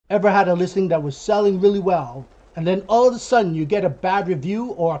Ever had a listing that was selling really well, and then all of a sudden you get a bad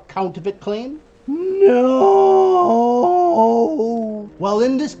review or a counterfeit claim? No! Well,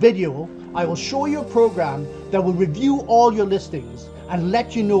 in this video, I will show you a program that will review all your listings and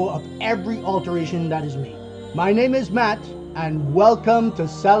let you know of every alteration that is made. My name is Matt, and welcome to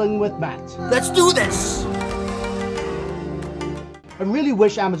Selling with Matt. Let's do this! I really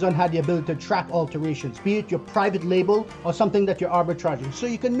wish Amazon had the ability to track alterations, be it your private label or something that you're arbitraging, so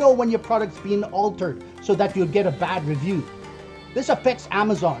you can know when your product's being altered so that you'll get a bad review. This affects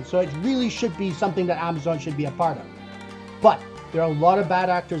Amazon, so it really should be something that Amazon should be a part of. But there are a lot of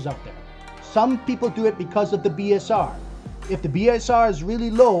bad actors out there. Some people do it because of the BSR. If the BSR is really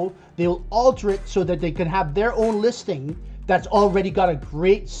low, they'll alter it so that they can have their own listing that's already got a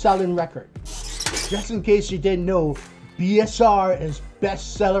great selling record. Just in case you didn't know, BSR is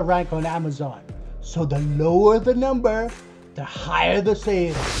bestseller rank on Amazon. So the lower the number, the higher the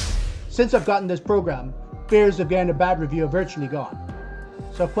sales. Since I've gotten this program, fears of getting a bad review are virtually gone.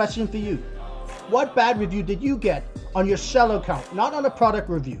 So question for you. What bad review did you get on your seller account, not on a product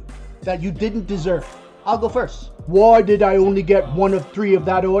review, that you didn't deserve? I'll go first. Why did I only get 1 of 3 of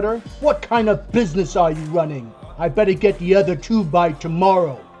that order? What kind of business are you running? I better get the other 2 by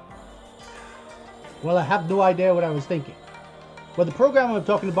tomorrow. Well, I have no idea what I was thinking. Well, the program I'm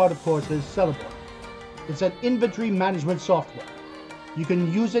talking about, of course, is Sellerboard. It's an inventory management software. You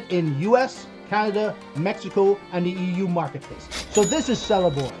can use it in US, Canada, Mexico, and the EU marketplace. So this is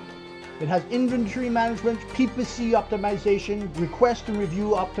Sellerboard. It has inventory management, PPC optimization, request and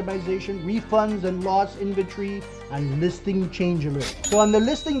review optimization, refunds and loss inventory, and listing change alerts. So on the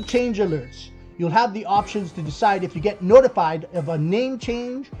listing change alerts, you'll have the options to decide if you get notified of a name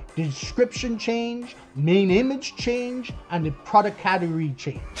change, description change, main image change, and the product category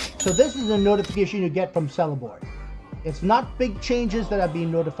change. So this is a notification you get from Sellerboard. It's not big changes that are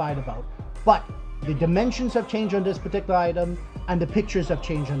being notified about, but the dimensions have changed on this particular item and the pictures have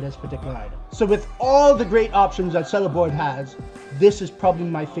changed on this particular item. So with all the great options that Sellerboard has, this is probably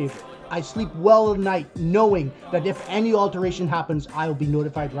my favorite. I sleep well at night knowing that if any alteration happens, I'll be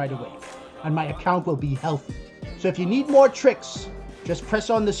notified right away and my account will be healthy. So if you need more tricks, just press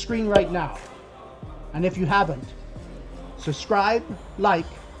on the screen right now. And if you haven't, subscribe, like,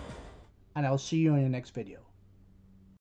 and I'll see you in the next video.